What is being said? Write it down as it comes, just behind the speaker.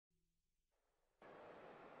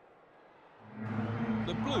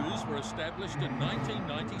The Blues were established in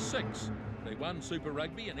 1996. They won Super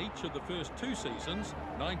Rugby in each of the first two seasons,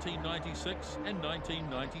 1996 and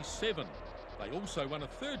 1997. They also won a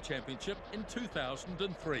third championship in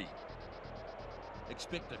 2003.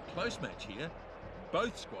 Expect a close match here.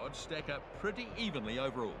 Both squads stack up pretty evenly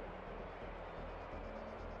overall.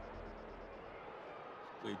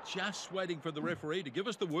 We're just waiting for the referee to give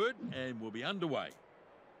us the word and we'll be underway.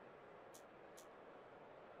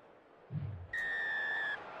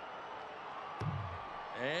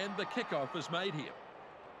 And the kickoff is made here.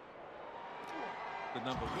 The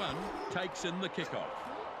number 1 takes in the kickoff.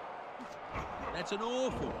 That's an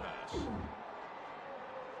awful pass.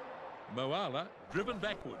 Moala driven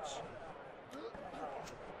backwards.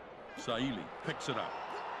 Saili picks it up.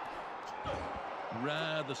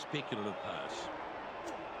 Rather speculative pass.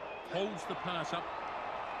 Holds the pass up.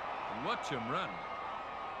 And watch him run.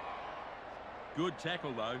 Good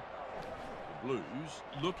tackle though. The Blues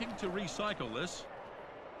looking to recycle this.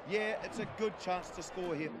 Yeah, it's a good chance to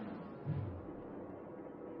score here.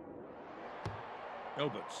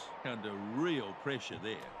 Alberts under real pressure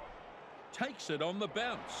there. Takes it on the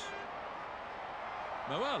bounce.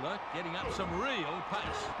 Moala getting up some real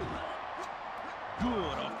pace.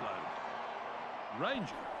 Good offload.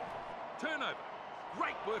 Ranger. Turnover.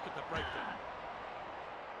 Great work at the breakdown.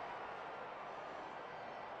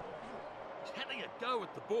 He's having a go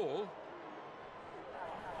at the ball.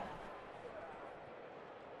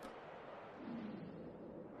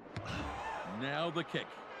 Now the kick.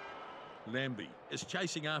 Lambie is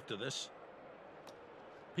chasing after this.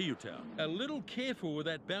 Piutau a little careful with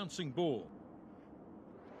that bouncing ball.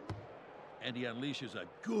 And he unleashes a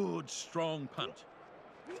good, strong punt.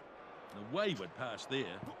 A wayward pass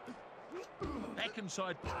there. Back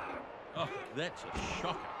inside. Oh, that's a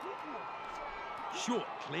shocker. Short,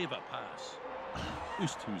 clever pass.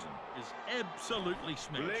 Oosthuizen is absolutely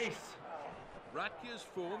smashed. Release. Rutgers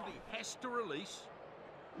formed, he has to release.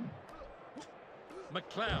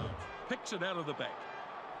 McLeod picks it out of the back.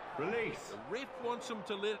 Release. The ref wants him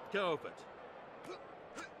to let go of it.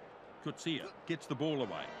 Kutsia gets the ball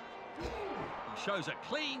away. He shows a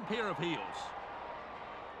clean pair of heels.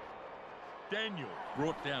 Daniel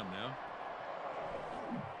brought down now.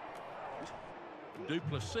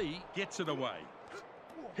 Duplessis gets it away.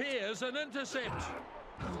 Here's an intercept.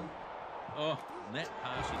 Oh, and that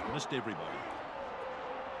pass has missed everybody.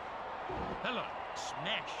 Hello,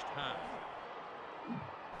 smashed hard.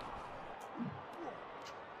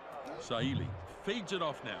 Saili feeds it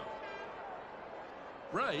off now.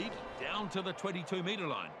 Braid down to the 22-metre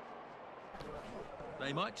line.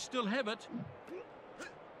 They might still have it.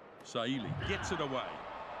 Saili gets it away.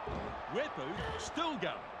 Wepu still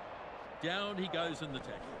going. Down he goes in the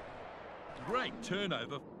tackle. Great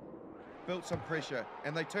turnover. Built some pressure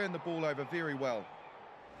and they turned the ball over very well.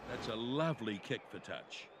 That's a lovely kick for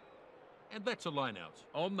touch. And that's a line out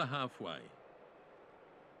on the halfway.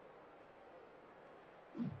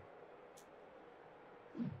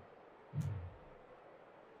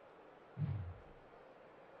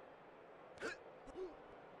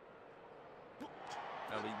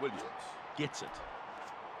 Ali Williams gets it.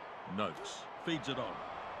 Noakes feeds it on.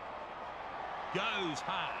 Goes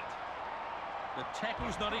hard. The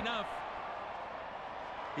tackle's not enough.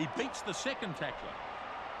 He beats the second tackler.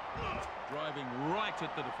 Driving right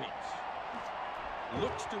at the defence.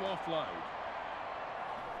 Looks to offload.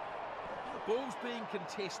 The ball's being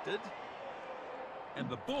contested. And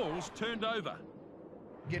the ball's turned over.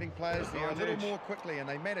 Getting players there a little more quickly and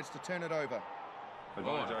they managed to turn it over.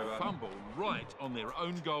 Oh, fumble right on their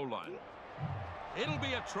own goal line. It'll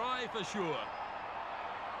be a try for sure.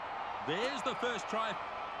 There's the first try.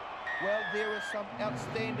 Well, there are some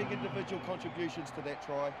outstanding individual contributions to that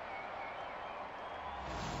try.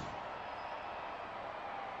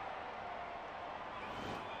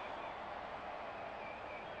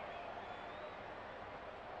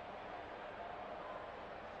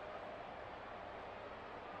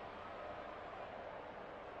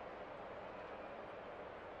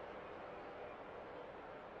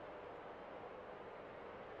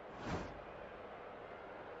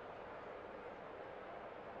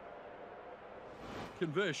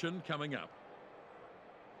 Conversion coming up.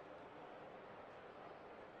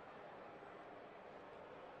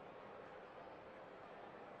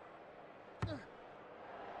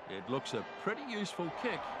 It looks a pretty useful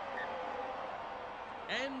kick.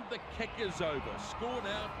 And the kick is over. Score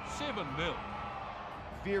now 7-0.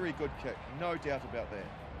 Very good kick, no doubt about that.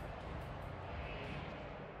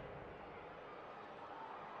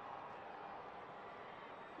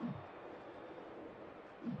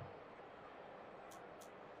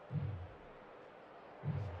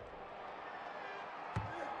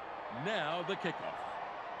 Now the kickoff.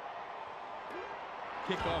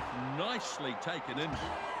 Kickoff nicely taken in.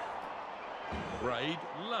 Braid,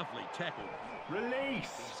 lovely tackle.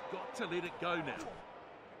 Release. He's got to let it go now.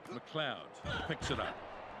 McLeod picks it up.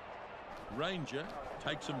 Ranger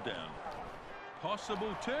takes him down.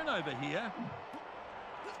 Possible turnover here.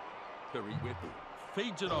 Wepu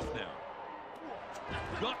feeds it off now.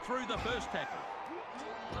 Got through the first tackle.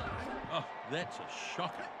 Oh, that's a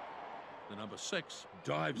shocker. The number 6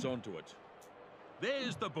 dives onto it.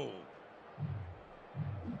 There's the ball.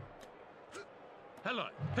 Hello,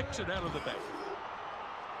 picks it out of the back.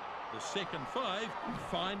 The second 5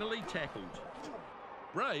 finally tackled.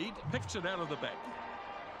 Braid picks it out of the back.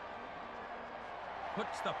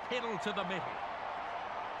 Puts the pedal to the metal.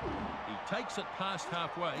 He takes it past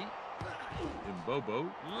halfway. Imbobo,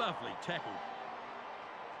 lovely tackle.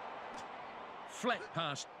 Flat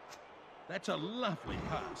pass. That's a lovely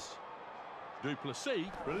pass. Duplessis.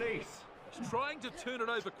 Release. He's trying to turn it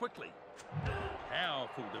over quickly.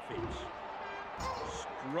 Powerful defence.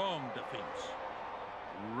 Strong defence.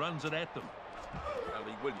 Runs it at them.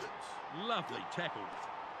 Ali Williams. Lovely tackle.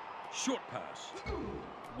 Short pass.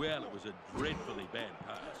 Well, it was a dreadfully bad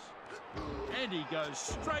pass. And he goes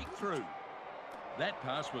straight through. That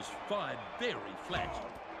pass was fired very flat.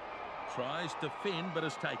 Tries to fend, but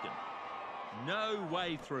is taken. No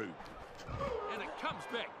way through. And it comes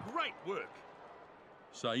back. Great work.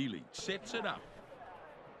 Saili sets it up.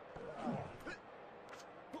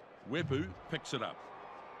 Wepu picks it up.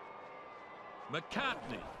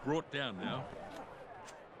 McCartney brought down now.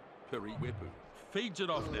 Wepu feeds it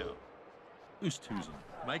off now. Oosthuizen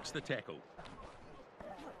makes the tackle.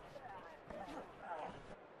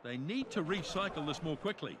 They need to recycle this more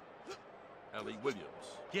quickly. Ali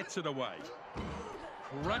Williams gets it away.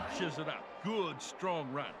 Crunches it up. Good,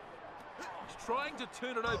 strong run. He's trying to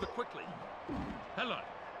turn it over quickly. Hello.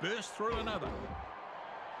 Burst through another.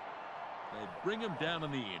 They bring him down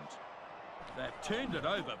in the end. They've turned it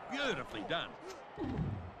over. Beautifully done.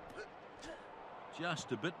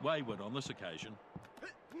 Just a bit wayward on this occasion.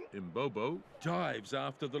 Imbobo dives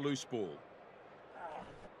after the loose ball.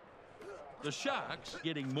 The Sharks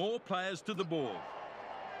getting more players to the ball.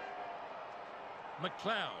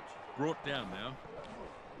 McLeod brought down now.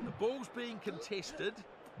 The ball's being contested.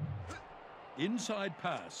 Inside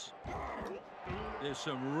pass. There's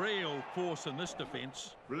some real force in this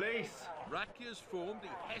defence. Release. Rucky's formed.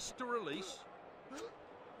 He has to release.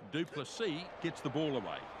 Duplessis gets the ball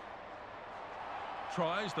away.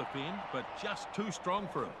 Tries the fend, but just too strong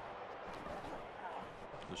for him.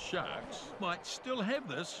 The Sharks might still have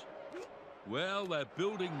this. Well, they're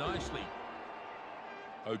building nicely.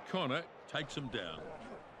 O'Connor takes him down.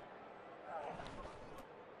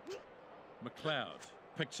 McLeod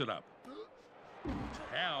picks it up.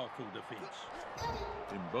 Powerful defence.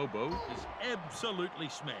 Imbobo is absolutely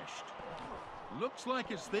smashed. Looks like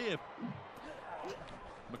it's there.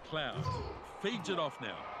 McLeod feeds it off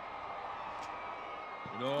now.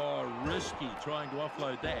 Oh, risky trying to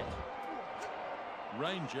offload that.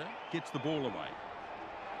 Ranger gets the ball away.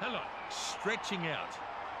 Hello, stretching out.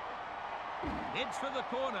 Heads for the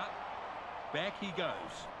corner. Back he goes.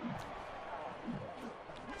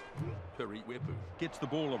 Wepu gets the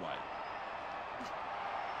ball away.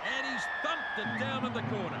 And he's thumped it down in the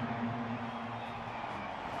corner.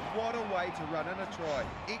 What a way to run in a try.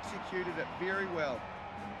 Executed it very well.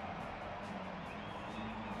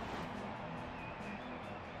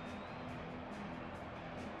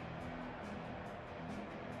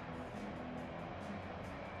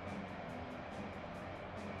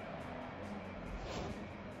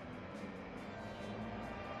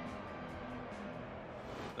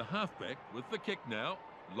 The halfback with the kick now,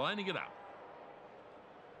 lining it up.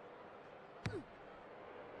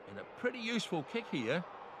 And a pretty useful kick here.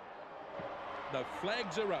 The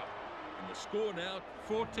flags are up. And the score now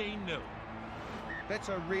 14-0. That's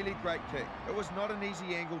a really great kick. It was not an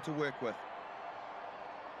easy angle to work with.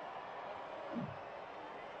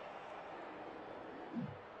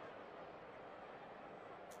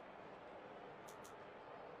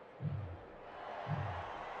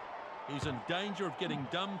 He's in danger of getting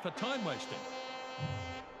done for time wasting.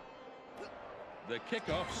 The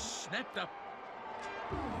kickoff snapped up.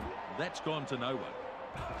 That's gone to no one.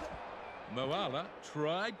 Moala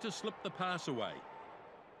tried to slip the pass away.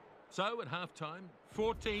 So at halftime,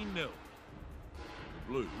 14-0. The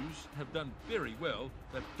Blues have done very well.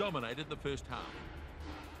 They've dominated the first half.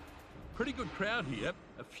 Pretty good crowd here.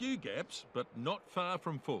 A few gaps, but not far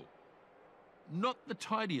from full. Not the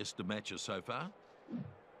tidiest of matches so far.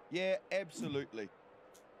 Yeah, absolutely.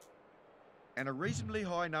 And a reasonably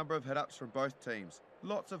high number of hit-ups from both teams.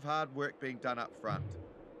 Lots of hard work being done up front.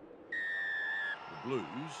 Blues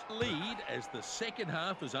lead as the second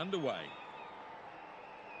half is underway.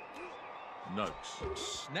 Noakes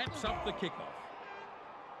snaps up the kickoff.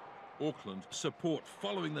 Auckland support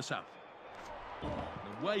following this up.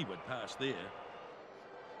 A wayward pass there.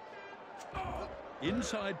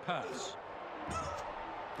 Inside pass.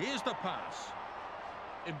 Here's the pass.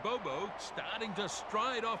 Mbobo starting to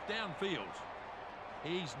stride off downfield.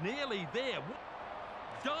 He's nearly there.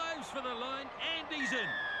 Dives for the line and he's in.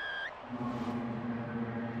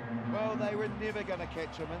 Well, they were never going to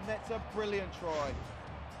catch him, and that's a brilliant try.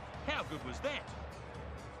 How good was that?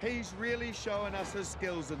 He's really showing us his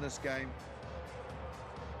skills in this game.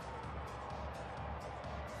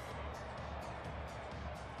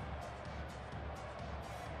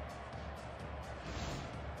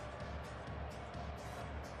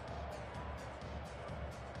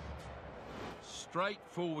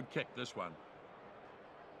 Straightforward kick, this one.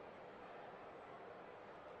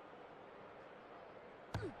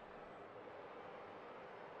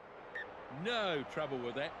 No trouble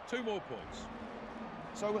with that. 2 more points.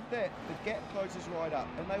 So with that, the gap closes right up,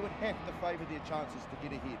 and they would have to favour their chances to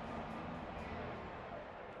get ahead.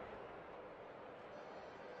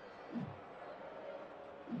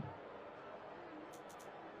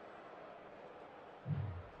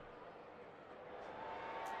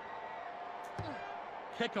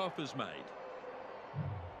 Kickoff is made.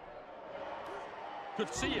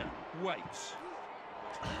 Kutsia waits.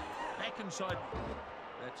 Back inside.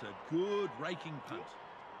 That's a good raking punt.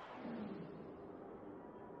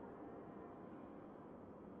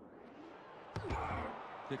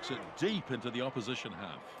 Kicks it deep into the opposition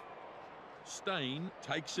half. Stain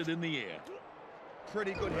takes it in the air.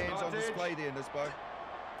 Pretty good hands on display there, Nisbo.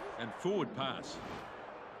 And forward pass.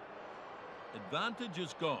 Advantage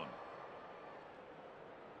is gone.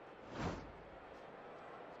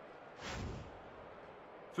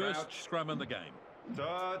 First scrum in the game.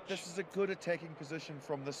 Touch. This is a good attacking position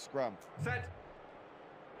from this scrum. Set.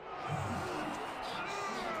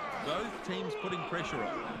 Both teams putting pressure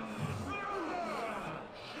on.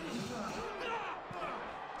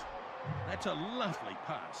 That's a lovely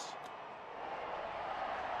pass.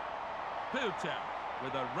 Purtell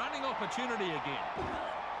with a running opportunity again.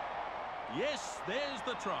 Yes, there's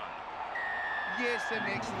the try. Yes, an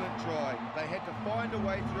excellent try. They had to find a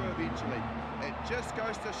way through eventually. It just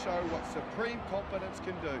goes to show what supreme confidence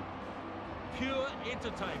can do. Pure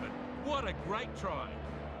entertainment. What a great try.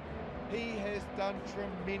 He has done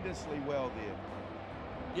tremendously well there.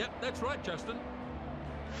 Yep, that's right, Justin.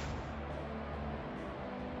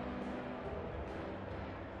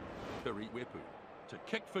 Wepu to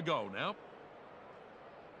kick for goal now.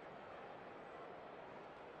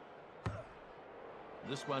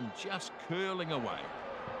 This one just curling away.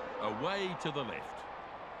 Away to the left.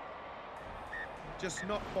 Just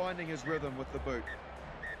not finding his rhythm with the boot.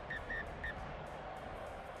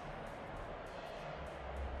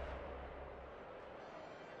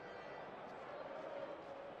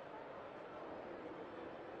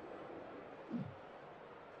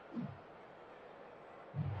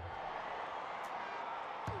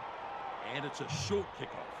 And it's a short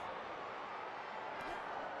kickoff.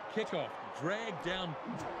 Kickoff, dragged down.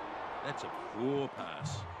 That's a poor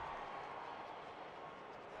pass.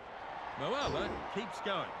 Moala keeps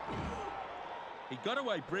going. He got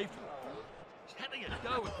away briefly. He's having a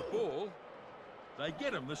go at the ball. They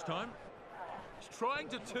get him this time. He's trying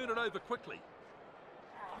to turn it over quickly.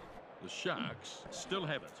 The Sharks still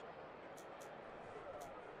have it.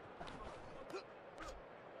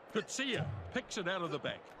 Kutsia picks it out of the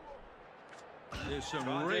back. There's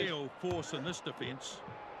some real force in this defence.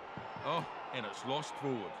 Oh, and it's lost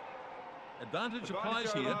forward. Advantage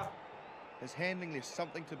applies here. His handling left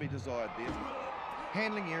something to be desired there.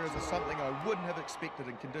 Handling errors are something I wouldn't have expected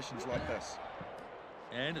in conditions like this.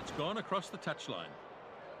 And it's gone across the touchline.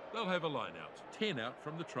 They'll have a line out. 10 out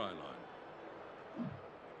from the try line.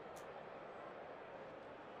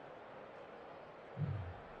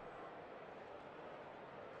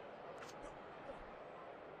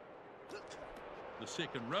 The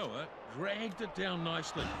second rower dragged it down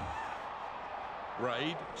nicely.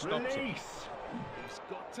 Braid stops it. He's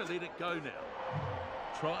got to let it go now.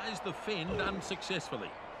 Tries the fend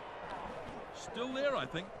unsuccessfully. Still there, I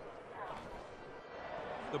think.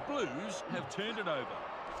 The Blues have turned it over.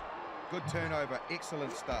 Good turnover,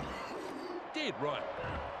 excellent stuff. Dead right.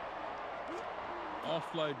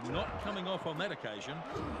 Offload not coming off on that occasion.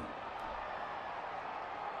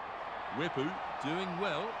 Wepu doing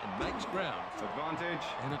well and makes ground. Advantage.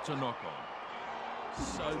 And it's a knock-on.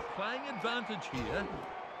 So playing advantage here.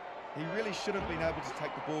 He really should have been able to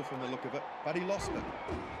take the ball from the look of it, but he lost it.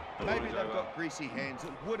 Maybe they've got greasy hands.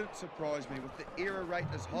 It wouldn't surprise me with the error rate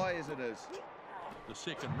as high as it is. The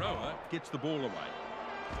second rower gets the ball away.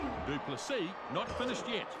 Duplessis not finished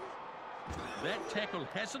yet. That tackle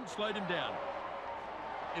hasn't slowed him down.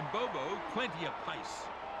 Mbobo, plenty of pace.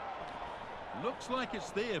 Looks like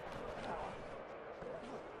it's there.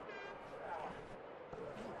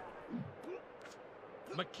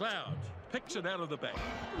 McLeod picks it out of the back.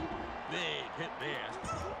 Big hit there.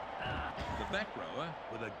 The back rower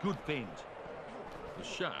with a good bend. The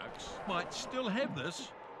Sharks might still have this.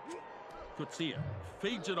 Kutsia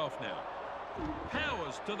feeds it off now.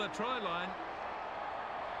 Powers to the try line.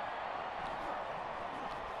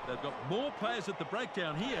 They've got more players at the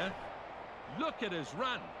breakdown here. Look at his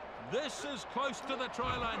run. This is close to the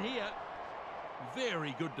try line here.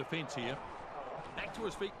 Very good defence here. Back to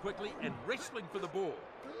his feet quickly and wrestling for the ball.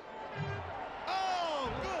 Oh,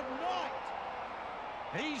 good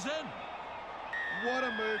night! He's in. What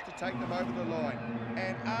a move to take them over the line.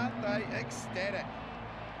 And aren't they ecstatic?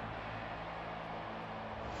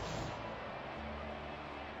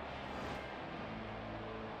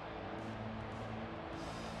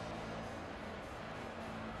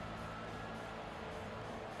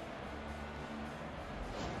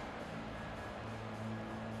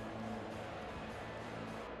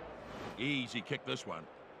 Easy kick this one.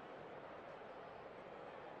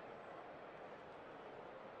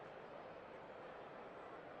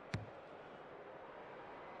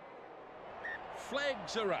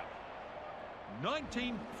 Flags are up.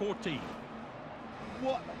 19-14.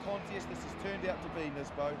 What a contest this has turned out to be,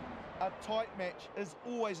 Nisbo. A tight match is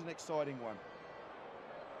always an exciting one.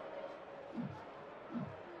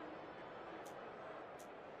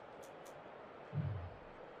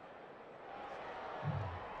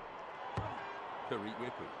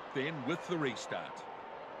 Then with the restart.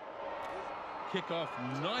 Kick-off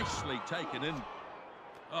nicely taken in.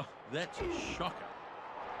 Oh, that's a shocker.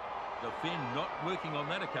 The Fen not working on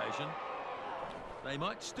that occasion. They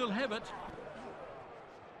might still have it.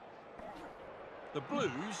 The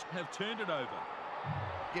Blues have turned it over.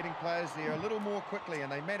 Getting players there a little more quickly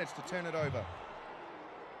and they managed to turn it over.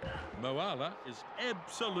 Moala is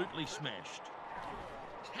absolutely smashed.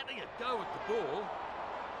 Having a go at the ball.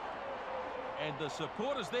 And the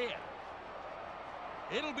supporters there.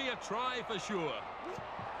 It'll be a try for sure.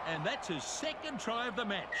 And that's his second try of the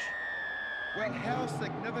match. Well, how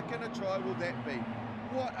significant a try will that be?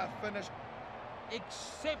 What a finish.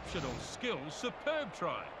 Exceptional skill, superb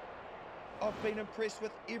try. I've been impressed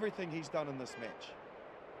with everything he's done in this match.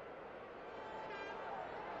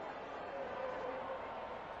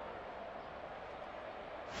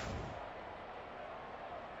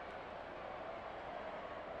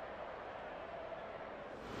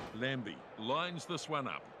 Lambie lines this one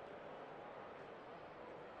up.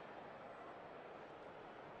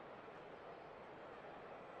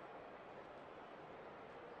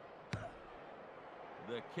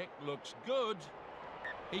 The kick looks good.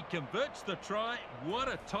 He converts the try. What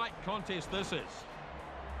a tight contest this is.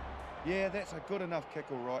 Yeah, that's a good enough kick,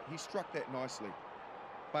 all right. He struck that nicely.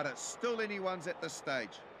 But it's still anyone's at this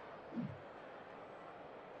stage.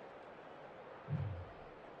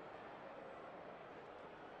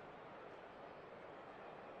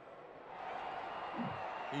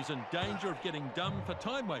 He's in danger of getting done for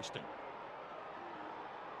time wasting.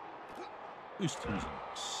 Oosthuizen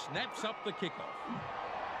snaps up the kickoff.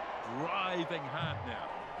 Driving hard now.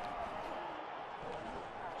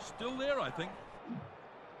 Still there, I think.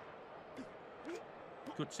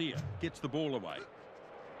 Kutsia gets the ball away.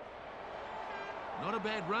 Not a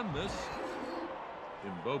bad run, this.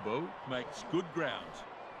 Mbobo makes good ground.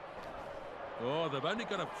 Oh, they've only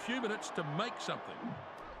got a few minutes to make something.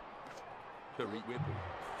 Kariwepu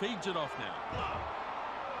feeds it off now.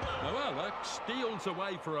 Moala steals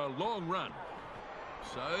away for a long run.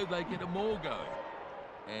 So they get a more going.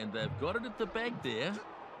 And they've got it at the back there.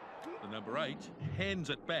 The number 8 hands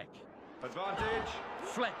it back. Advantage.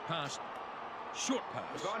 Flat pass. Short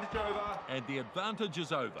pass. Advantage over. And the advantage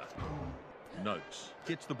is over. Noakes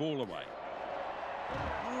gets the ball away.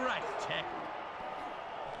 Great tackle.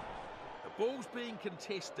 The ball's being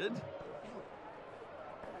contested.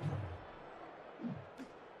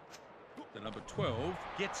 The number 12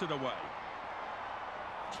 gets it away.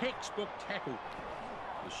 Textbook tackle.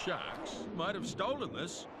 The Sharks might have stolen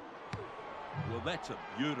this. Well, that's a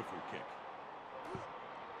beautiful kick.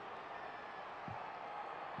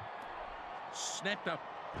 Snapped up.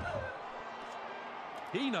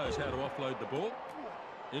 He knows how to offload the ball.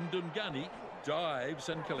 Ndungani dives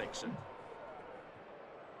and collects it.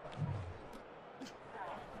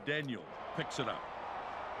 Daniel picks it up.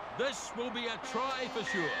 This will be a try for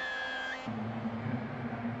sure.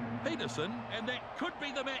 Peterson, and that could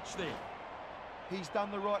be the match there. He's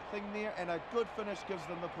done the right thing there, and a good finish gives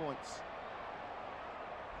them the points.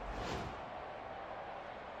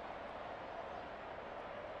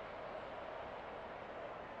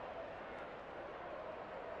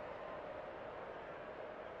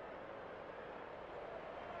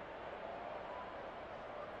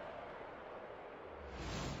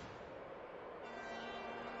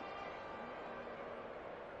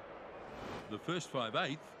 The first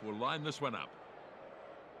 5/8 will line this one up.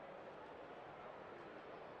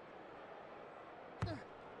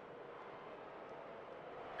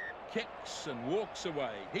 Kicks and walks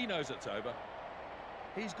away. He knows it's over.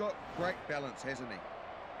 He's got great balance, hasn't he?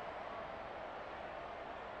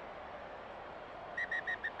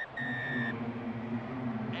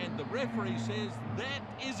 And the referee says that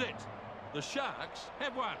is it. The Sharks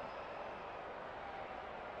have won.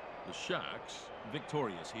 The Sharks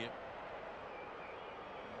victorious here.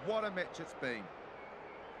 What a match it's been.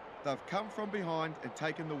 They've come from behind and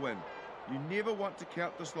taken the win. You never want to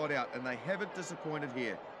count this lot out, and they haven't disappointed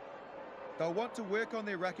here. They'll want to work on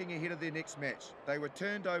their rucking ahead of their next match. They were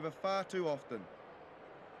turned over far too often.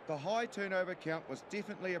 The high turnover count was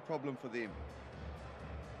definitely a problem for them.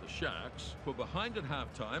 The Sharks were behind at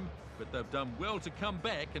half-time, but they've done well to come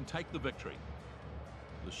back and take the victory.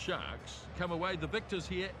 The Sharks come away the victors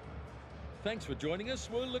here. Thanks for joining us.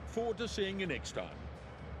 We'll look forward to seeing you next time.